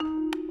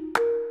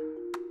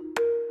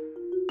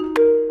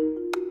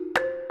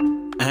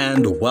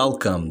and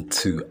welcome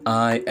to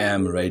I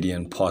Am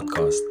Radiant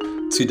podcast.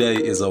 Today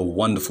is a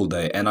wonderful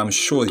day, and I'm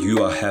sure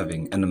you are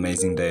having an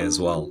amazing day as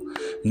well.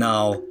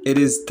 Now, it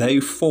is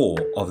day 4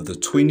 of the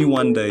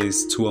 21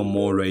 Days to a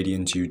More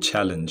Radiant You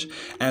challenge,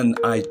 and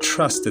I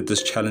trust that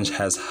this challenge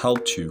has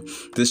helped you.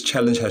 This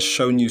challenge has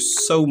shown you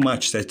so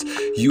much that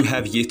you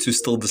have yet to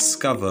still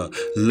discover,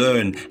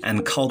 learn,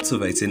 and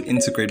cultivate and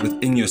integrate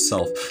within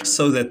yourself,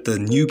 so that the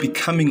new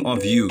becoming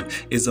of you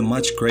is a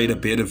much greater,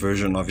 better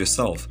version of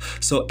yourself.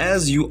 So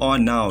as you are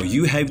now,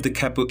 you have the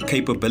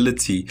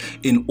capability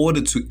in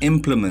order to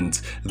implement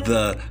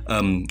the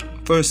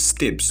first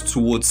steps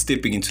towards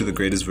stepping into the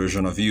greatest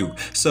version of you.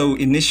 So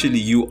initially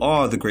you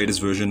are the greatest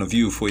version of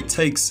you, for it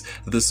takes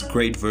this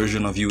great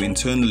version of you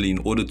internally in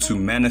order to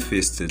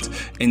manifest it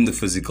in the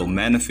physical,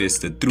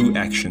 manifest it through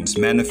actions,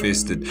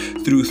 manifest it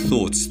through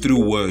thoughts,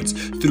 through words,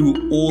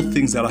 through all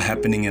things that are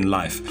happening in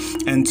life.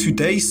 And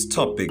today's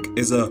topic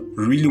is a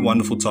really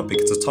wonderful topic.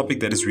 It's a topic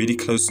that is really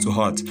close to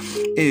heart,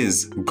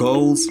 is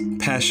goals,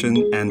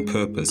 passion, and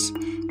purpose.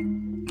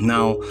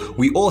 Now,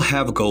 we all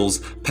have goals,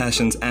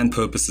 passions, and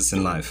purposes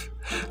in life.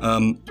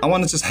 I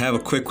want to just have a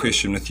quick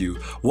question with you.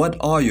 What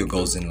are your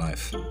goals in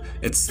life?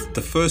 It's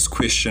the first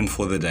question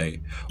for the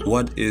day.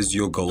 What is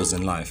your goals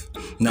in life?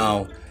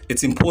 Now,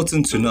 it's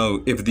important to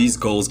know if these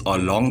goals are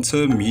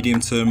long-term,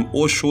 medium-term,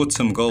 or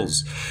short-term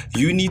goals.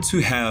 You need to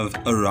have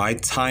a right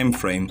time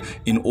frame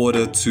in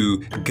order to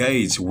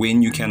gauge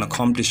when you can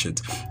accomplish it.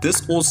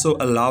 This also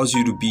allows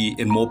you to be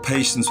in more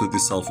patience with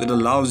yourself. It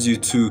allows you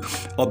to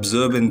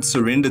observe and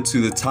surrender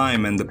to the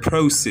time and the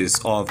process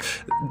of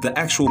the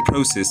actual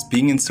process,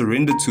 being in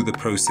surrender to the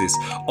process,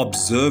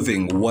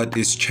 observing what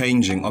is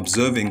changing,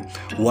 observing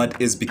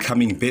what is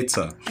becoming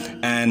better.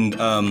 And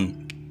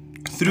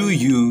through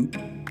you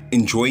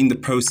enjoying the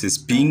process,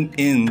 being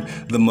in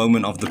the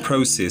moment of the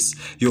process,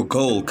 your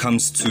goal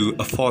comes to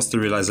a faster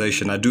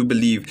realization. I do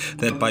believe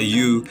that by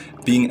you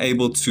being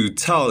able to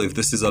tell if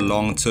this is a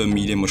long-term,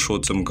 medium, or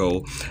short-term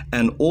goal,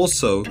 and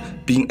also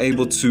being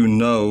able to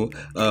know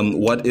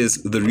what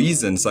is the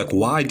reasons, like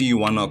why do you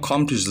want to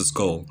accomplish this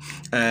goal,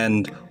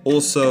 and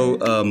also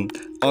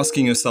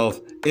asking yourself,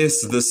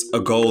 is this a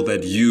goal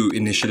that you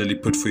initially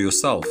put for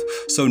yourself?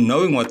 So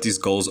knowing what these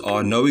goals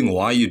are, knowing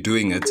why you're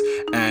doing it,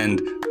 and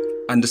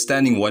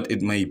understanding what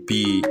it may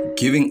be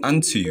giving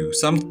unto you.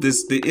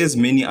 There is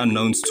many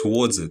unknowns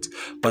towards it,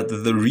 but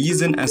the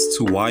reason as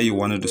to why you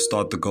wanted to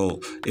start the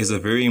goal is a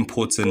very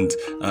important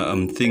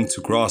thing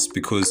to grasp,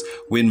 because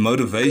when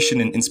motivation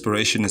and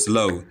inspiration is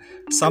low,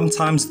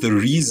 sometimes the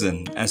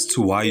reason as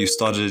to why you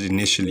started it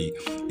initially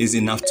is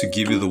enough to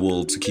give you the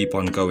will to keep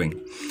on going.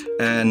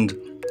 And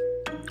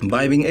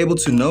by being able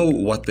to know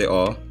what they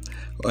are,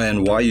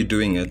 and why you're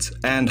doing it,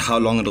 and how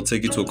long it'll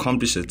take you to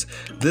accomplish it,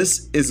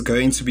 this is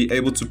going to be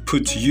able to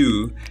put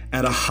you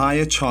at a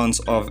higher chance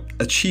of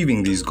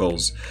achieving these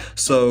goals.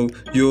 So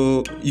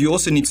you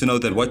also need to know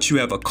that what you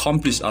have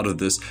accomplished out of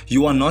this,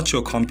 you are not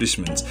your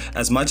accomplishments,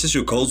 as much as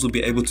your goals will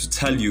be able to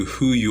tell you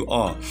who you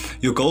are.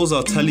 Your goals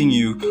are telling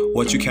you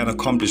what you can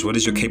accomplish, what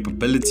is your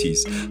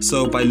capabilities.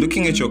 So by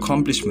looking at your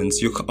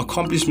accomplishments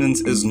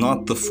is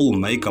not the full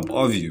makeup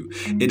of you.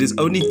 It is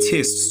only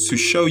tests to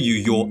show you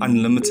your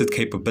unlimited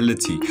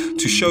capability,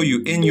 to show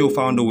you in your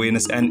found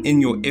awareness and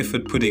in your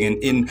effort putting and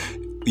in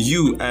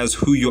you as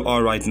who you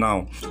are right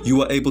now,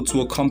 you are able to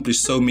accomplish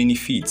so many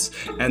feats.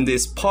 And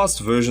there's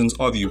past versions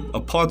of you,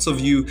 parts of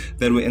you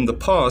that were in the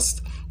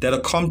past that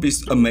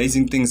accomplished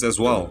amazing things as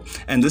well.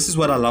 And this is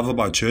what I love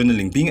about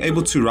journaling, being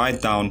able to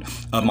write down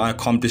my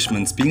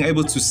accomplishments, being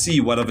able to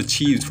see what I've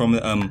achieved from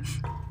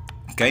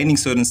gaining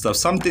certain stuff.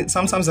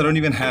 Sometimes I don't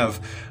even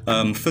have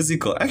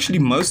physical. Actually,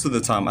 most of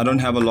the time, I don't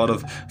have a lot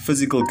of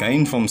physical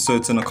gain from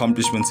certain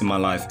accomplishments in my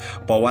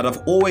life. But what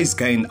I've always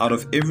gained out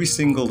of every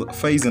single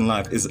phase in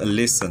life is a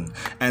lesson.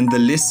 And the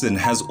lesson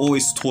has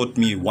always taught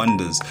me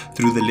wonders.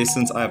 Through the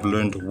lessons, I have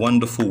learned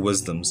wonderful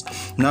wisdoms.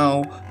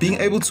 Now, being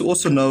able to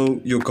also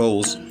know your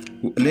goals,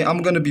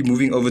 I'm going to be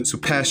moving over to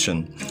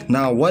passion.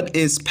 Now, what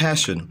is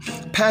passion?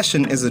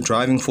 Passion is a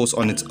driving force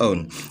on its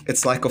own.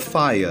 It's like a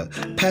fire.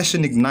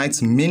 Passion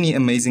ignites many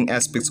amazing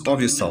aspects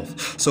of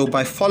yourself. So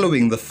by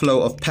following the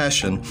flow of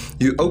passion,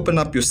 you open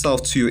up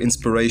yourself to your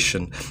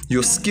inspiration.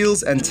 Your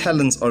skills and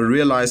talents are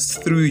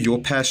realized through your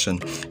passion.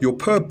 Your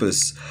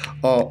purpose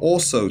are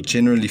also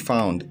generally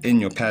found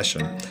in your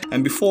passion.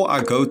 And before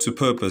I go to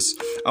purpose,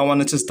 I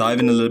want to just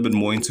dive in a little bit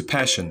more into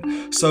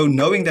passion. So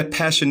knowing that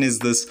passion is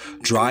this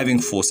driving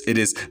force, it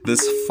is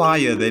this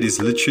fire that is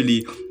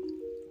literally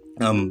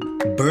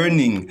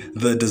burning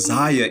the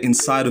desire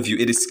inside of you.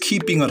 It is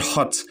keeping it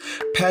hot.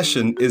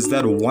 Passion is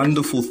that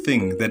wonderful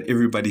thing that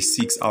everybody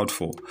seeks out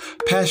for.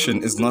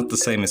 Passion is not the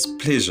same as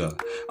pleasure.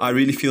 I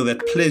really feel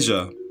that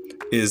pleasure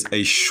is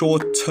a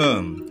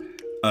short-term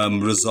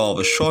resolve,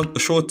 a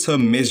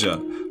short-term measure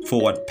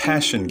for what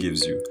passion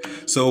gives you.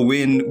 So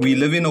when we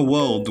live in a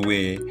world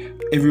where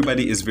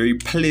everybody is very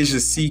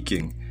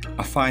pleasure-seeking,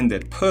 I find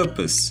that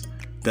purpose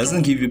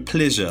doesn't give you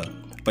pleasure,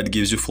 but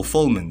gives you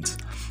fulfillment.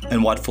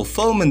 And what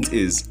fulfillment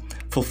is,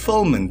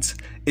 fulfillment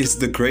is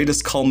the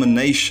greatest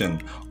culmination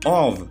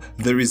of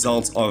the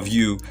results of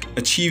you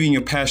achieving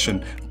your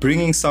passion,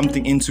 bringing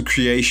something into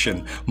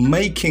creation,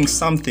 making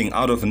something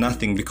out of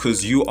nothing,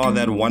 because you are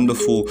that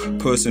wonderful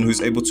person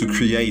who's able to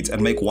create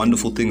and make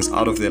wonderful things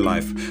out of their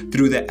life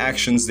through their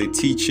actions, their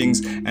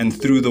teachings,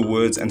 and through the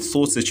words and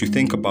thoughts that you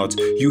think about.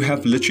 You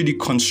have literally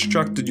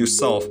constructed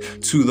yourself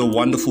to the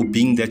wonderful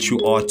being that you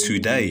are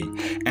today.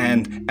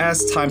 And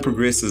as time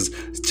progresses,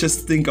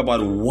 just think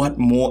about what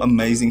more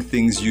amazing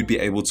things you'd be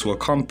able to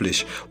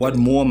accomplish. What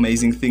more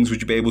amazing things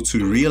would you be able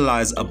to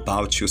realize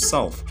about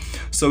yourself?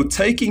 So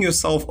taking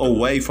yourself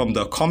away from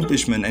the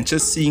accomplishment and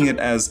just seeing it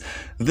as,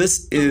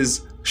 this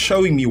is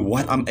showing me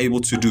what I'm able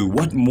to do.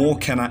 What more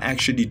can I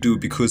actually do?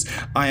 Because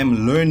I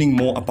am learning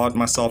more about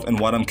myself and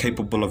what I'm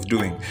capable of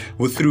doing.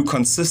 Through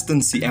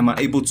consistency, am I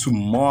able to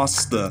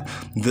master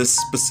this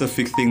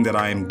specific thing that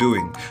I am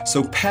doing?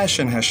 So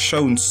passion has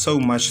shown so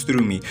much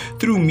through me.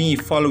 Through me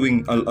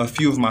following a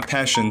few of my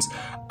passions,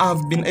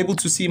 I've been able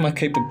to see my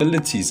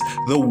capabilities,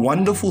 the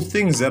wonderful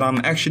things that I'm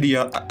actually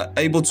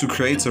able to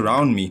create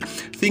around me.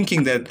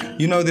 Thinking that,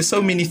 there's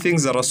so many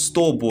things that are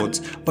store-bought,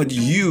 but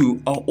you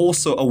are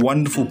also a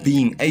wonderful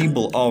being,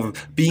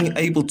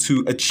 able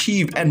to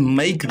achieve and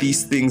make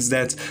these things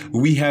that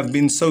we have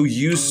been so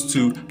used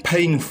to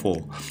paying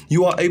for.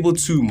 You are able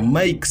to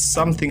make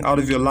something out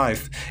of your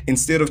life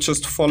instead of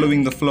just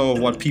following the flow of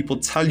what people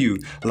tell you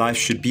life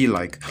should be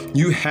like.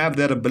 You have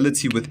that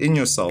ability within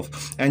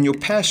yourself, and your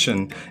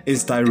passion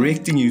is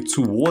directing you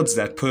towards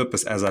that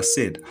purpose, as I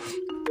said.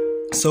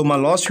 So my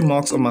last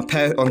remarks on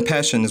on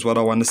passion is what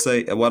I want to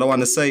say. What I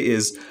want to say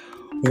is,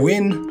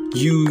 when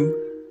you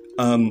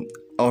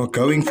are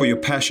going for your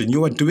passion,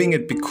 you are doing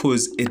it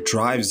because it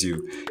drives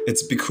you.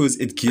 It's because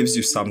it gives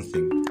you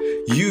something.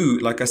 You,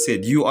 like I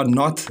said, you are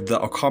not the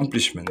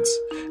accomplishments,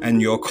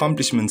 and your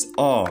accomplishments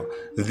are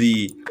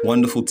the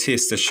wonderful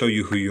tests that show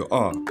you who you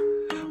are.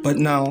 But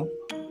now,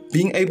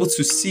 being able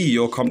to see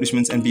your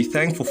accomplishments and be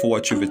thankful for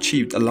what you've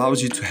achieved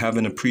allows you to have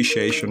an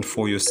appreciation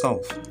for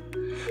yourself.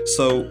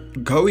 So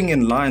going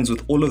in lines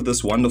with all of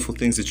this wonderful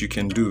things that you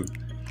can do,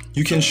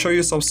 you can show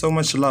yourself so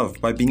much love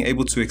by being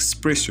able to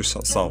express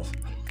yourself.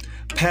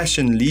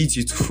 Passion leads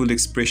you to full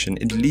expression.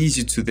 It leads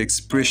you to the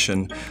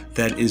expression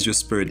that is your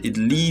spirit. It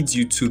leads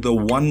you to the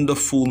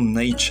wonderful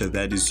nature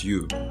that is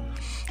you.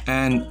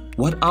 And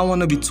what I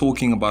want to be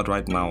talking about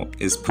right now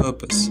is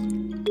purpose.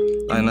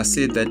 And I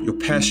said that your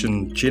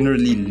passion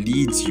generally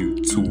leads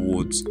you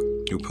towards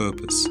your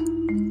purpose.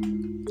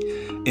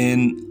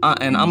 And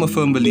I'm a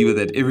firm believer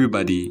that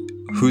everybody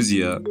who's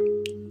here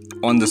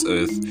on this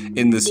earth,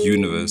 in this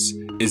universe,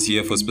 is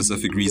here for a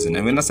specific reason.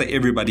 And when I say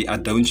everybody, I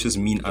don't just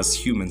mean us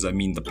humans, I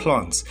mean the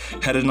plants.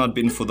 Had it not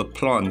been for the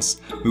plants,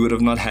 we would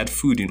have not had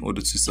food in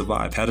order to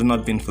survive. Had it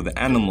not been for the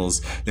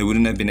animals, they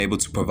wouldn't have been able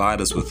to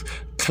provide us with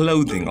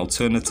clothing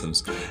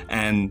alternatives.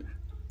 And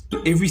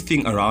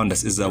everything around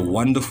us is a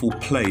wonderful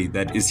play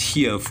that is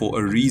here for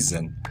a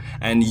reason.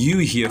 And you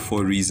here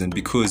for a reason,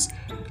 because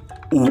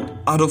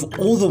out of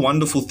all the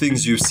wonderful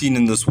things you've seen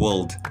in this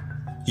world,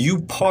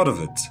 you part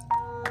of it.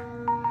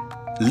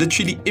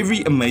 Literally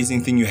every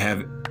amazing thing you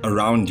have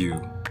around you,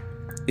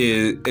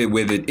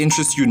 whether it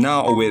interests you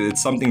now or whether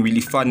it's something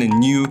really fun and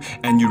new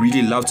and you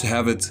really love to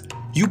have it,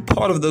 you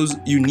part of those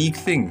unique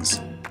things.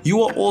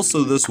 You are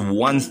also this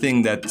one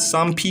thing that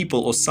some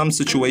people or some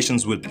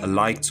situations would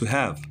like to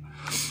have.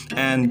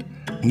 And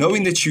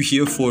knowing that you're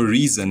here for a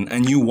reason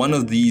and you're one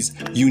of these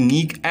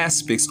unique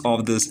aspects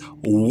of this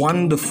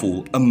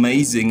wonderful,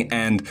 amazing,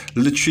 and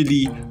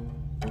literally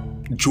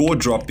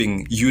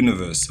jaw-dropping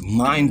universe,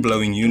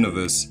 mind-blowing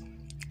universe,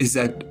 is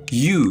that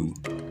you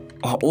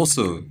are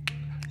also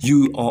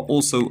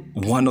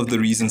one of the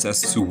reasons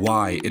as to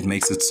why it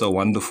makes it so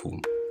wonderful.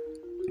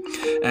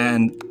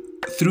 And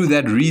through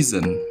that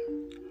reason,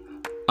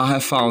 I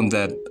have found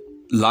that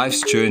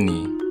life's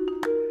journey,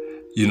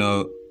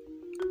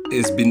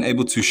 has been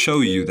able to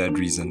show you that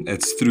reason.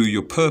 It's through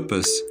your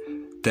purpose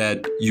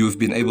that you've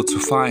been able to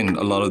find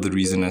a lot of the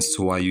reason as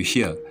to why you're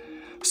here.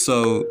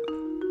 So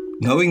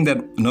knowing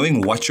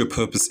what your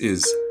purpose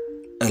is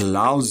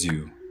allows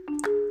you,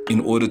 in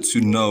order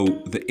to know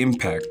the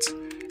impact,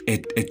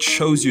 it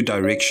shows you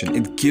direction.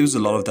 It gives a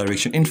lot of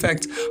direction. In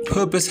fact,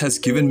 purpose has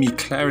given me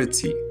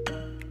clarity.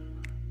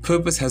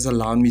 Purpose has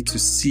allowed me to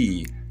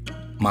see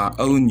my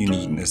own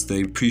uniqueness,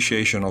 the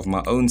appreciation of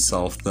my own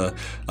self,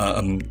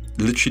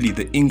 literally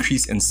the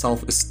increase in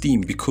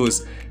self-esteem,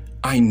 because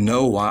I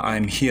know why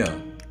I'm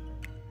here.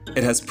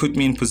 It has put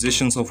me in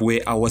positions of where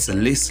I was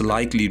less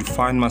likely to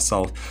find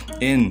myself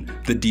in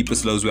the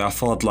deepest lows where I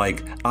felt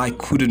like I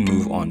couldn't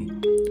move on.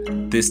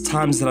 There's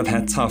times that I've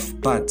had tough,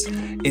 but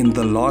in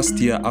the last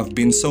year, I've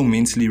been so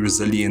mentally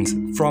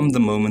resilient from the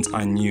moment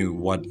I knew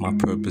what my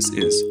purpose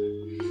is.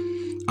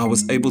 I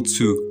was able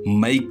to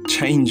make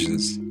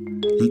changes,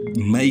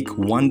 make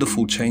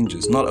wonderful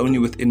changes, not only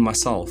within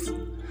myself,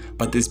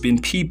 but there's been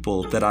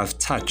people that I've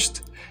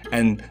touched,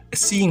 and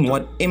seeing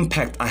what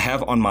impact I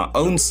have on my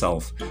own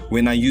self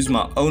when I use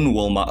my own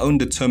will, my own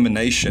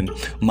determination,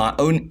 my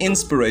own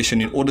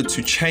inspiration in order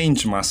to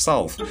change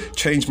myself,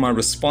 change my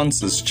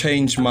responses,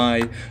 change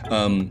my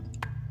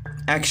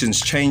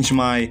actions, change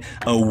my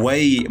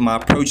way, my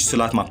approach to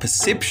life, my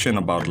perception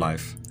about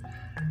life.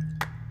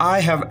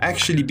 I have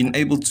actually been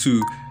able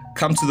to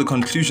come to the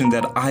conclusion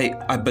that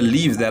I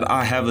believe that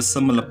I have a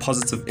similar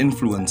positive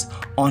influence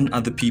on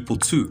other people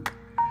too.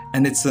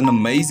 And it's an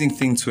amazing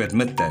thing to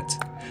admit that,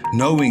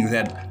 knowing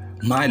that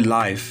my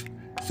life,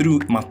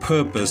 through my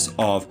purpose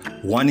of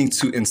wanting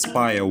to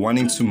inspire,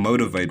 wanting to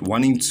motivate,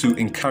 wanting to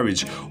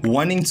encourage,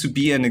 wanting to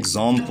be an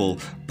example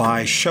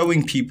by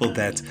showing people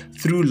that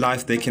through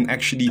life they can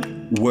actually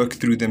work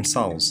through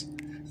themselves,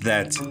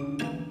 that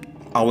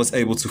I was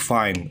able to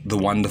find the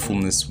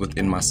wonderfulness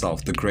within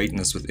myself, the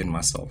greatness within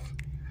myself.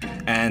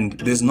 And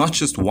there's not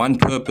just one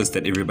purpose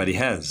that everybody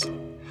has.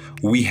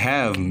 We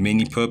have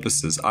many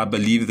purposes. I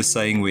believe the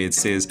saying where it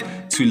says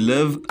to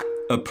live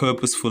a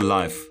purposeful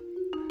life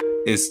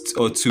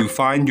or to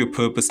find your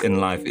purpose in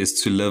life is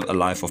to live a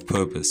life of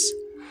purpose.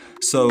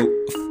 So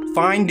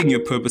finding your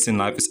purpose in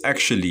life is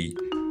actually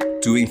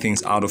doing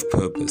things out of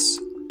purpose,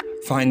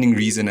 finding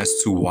reason as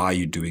to why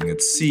you're doing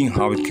it, seeing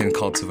how it can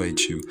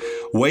cultivate you,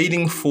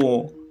 waiting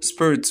for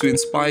Spirit to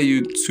inspire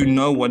you to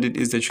know what it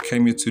is that you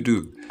came here to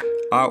do.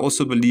 I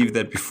also believe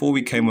that before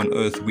we came on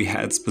earth, we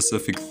had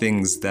specific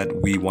things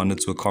that we wanted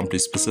to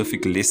accomplish,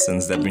 specific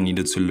lessons that we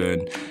needed to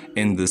learn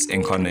in this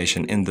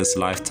incarnation, in this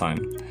lifetime.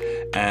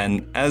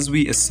 And as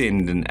we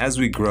ascend and as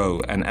we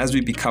grow and as we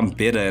become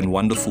better and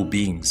wonderful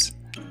beings,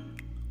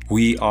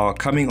 we are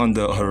coming on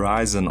the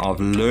horizon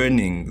of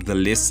learning the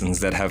lessons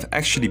that have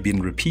actually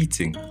been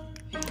repeating.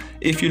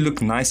 If you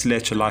look nicely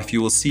at your life, you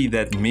will see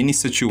that many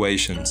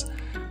situations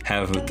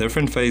have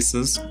different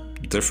faces,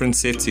 different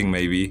setting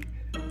maybe,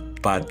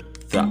 but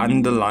the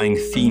underlying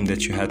theme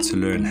that you had to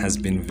learn has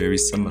been very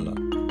similar.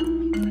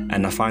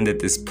 And I find that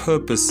there's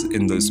purpose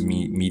in those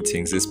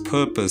meetings, there's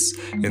purpose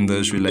in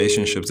those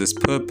relationships, there's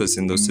purpose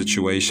in those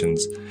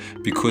situations,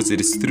 because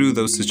it is through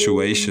those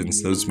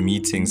situations, those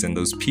meetings, and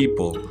those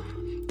people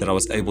that I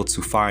was able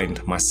to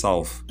find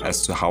myself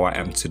as to how I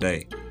am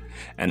today.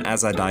 And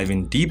as I dive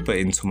in deeper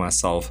into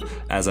myself,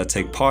 as I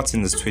take part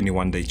in this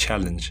 21-day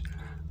challenge,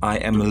 I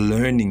am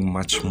learning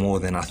much more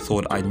than I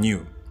thought I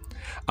knew.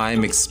 I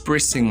am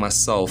expressing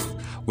myself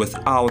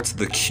without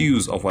the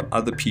cues of what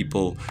other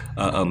people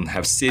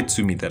have said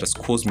to me that has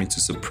caused me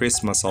to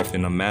suppress myself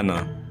in a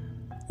manner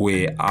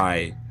where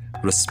I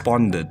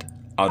responded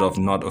out of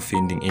not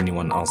offending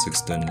anyone else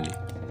externally.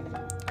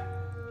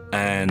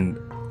 And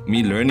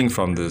me learning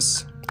from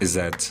this is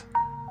that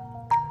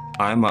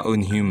I am my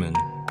own human.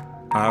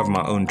 I have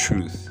my own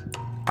truth.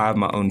 I have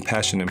my own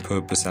passion and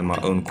purpose and my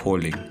own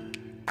calling.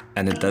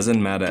 And it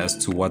doesn't matter as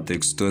to what the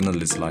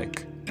external is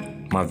like.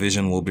 My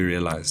vision will be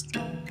realized.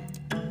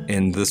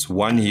 In this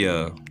 1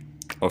 year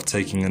of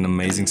taking an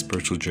amazing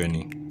spiritual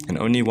journey, in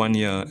only 1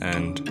 year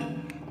and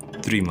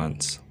 3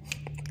 months,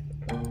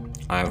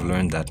 I have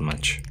learned that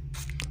much.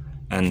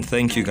 And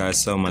thank you guys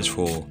so much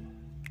for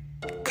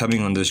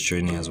coming on this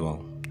journey as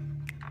well.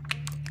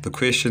 The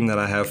question that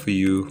I have for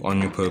you on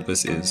your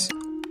purpose is,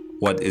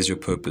 what is your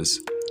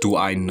purpose? Do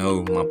I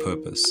know my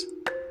purpose?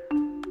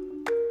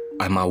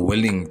 Am I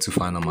willing to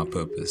find out my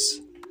purpose?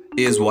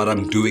 Is what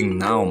I'm doing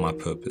now my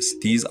purpose?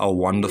 These are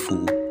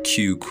wonderful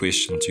Q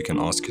questions you can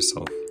ask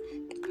yourself.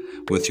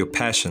 With your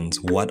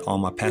passions, what are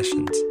my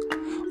passions?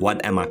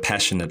 What am I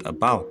passionate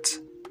about?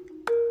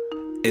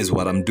 Is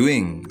what I'm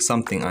doing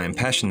something I am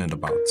passionate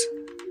about?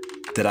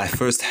 Did I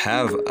first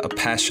have a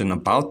passion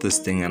about this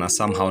thing and I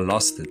somehow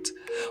lost it?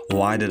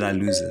 Why did I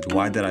lose it?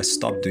 Why did I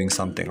stop doing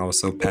something I was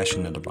so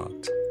passionate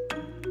about?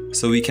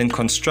 So we can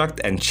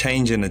construct and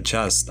change and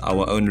adjust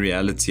our own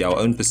reality, our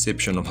own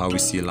perception of how we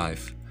see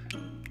life.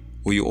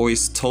 Were you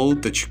always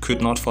told that you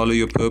could not follow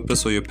your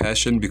purpose or your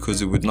passion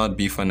because it would not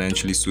be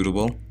financially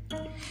suitable?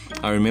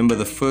 I remember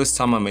the first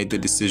time I made the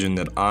decision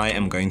that I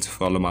am going to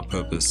follow my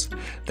purpose.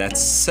 That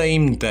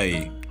same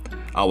day,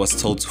 I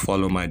was told to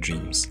follow my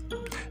dreams.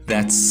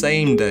 That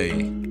same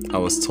day, I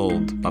was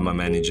told by my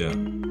manager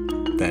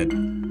that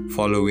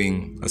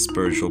following a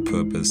spiritual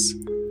purpose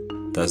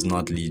does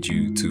not lead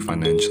you to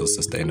financial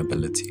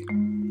sustainability.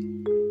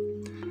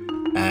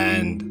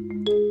 And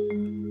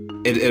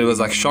it was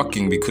like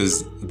shocking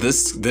because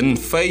this didn't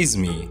faze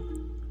me,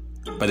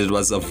 but it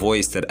was a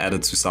voice that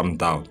added to some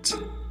doubt.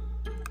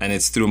 And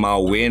it's through my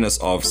awareness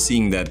of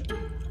seeing that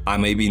I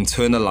maybe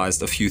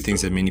internalized a few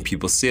things that many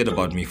people said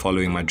about me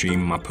following my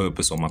dream, my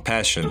purpose, or my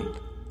passion,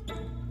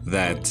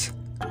 that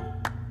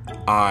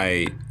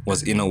I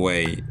was in a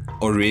way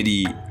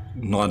already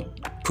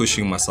not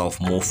pushing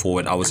myself more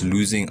forward. I was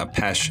losing a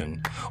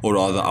passion, or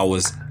rather I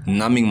was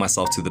numbing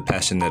myself to the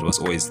passion that was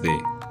always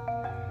there.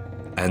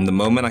 And the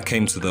moment I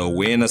came to the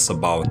awareness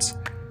about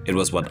it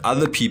was what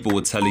other people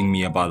were telling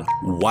me about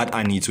what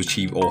I need to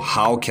achieve or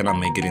how can I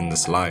make it in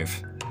this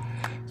life,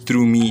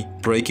 through me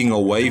breaking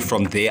away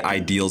from their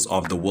ideals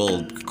of the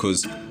world,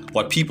 because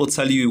what people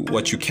tell you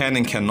what you can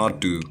and cannot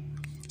do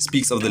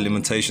speaks of the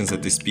limitations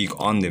that they speak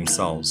on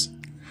themselves.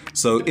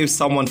 So if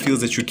someone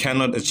feels that you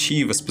cannot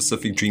achieve a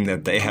specific dream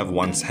that they have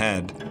once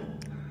had,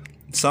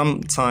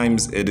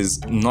 sometimes it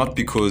is not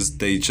because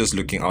they're just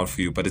looking out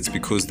for you, but it's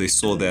because they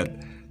saw that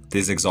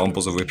there's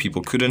examples of where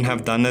people couldn't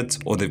have done it,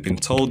 or they've been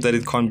told that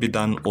it can't be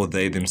done, or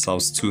they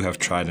themselves too have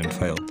tried and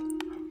failed.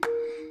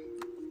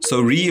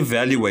 So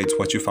reevaluate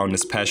what you found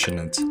as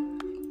passionate,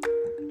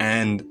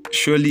 and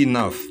surely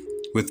enough,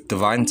 with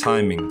divine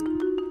timing,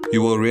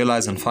 you will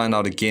realize and find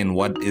out again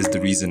what is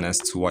the reason as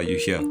to why you're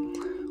here.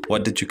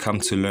 What did you come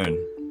to learn?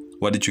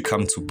 What did you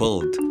come to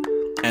build?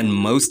 And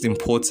most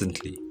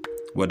importantly,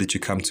 what did you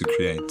come to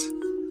create?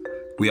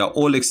 We are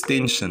all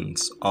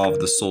extensions of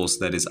the source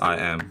that is I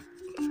Am.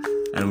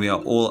 And we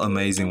are all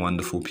amazing,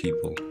 wonderful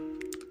people.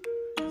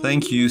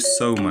 Thank you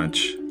so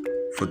much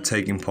for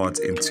taking part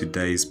in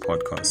today's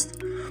podcast.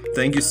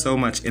 Thank you so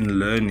much in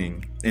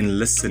learning, in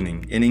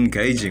listening, in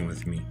engaging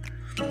with me.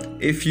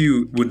 If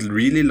you would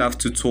really love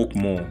to talk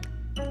more,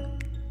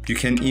 you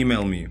can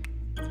email me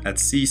at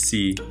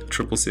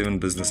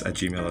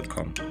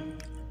cc777business@gmail.com.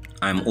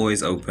 I'm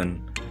always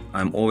open,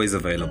 I'm always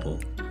available,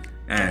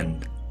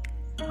 and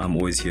I'm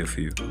always here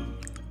for you.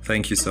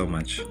 Thank you so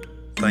much.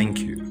 Thank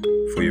you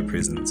for your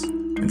presence,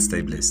 and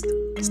stay blessed.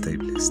 Stay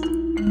blessed.